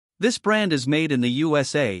This brand is made in the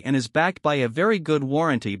USA and is backed by a very good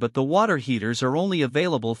warranty, but the water heaters are only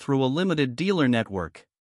available through a limited dealer network.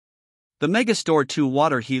 The Mega-Stor II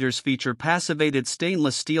water heaters feature passivated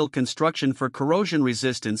stainless steel construction for corrosion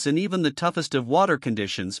resistance in even the toughest of water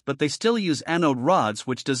conditions, but they still use anode rods,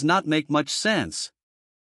 which does not make much sense.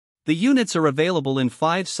 The units are available in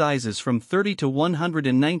 5 sizes from 30 to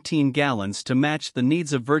 119 gallons to match the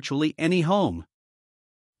needs of virtually any home.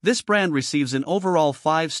 This brand receives an overall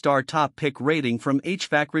 5-star top pick rating from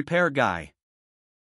HvacRepairGuy.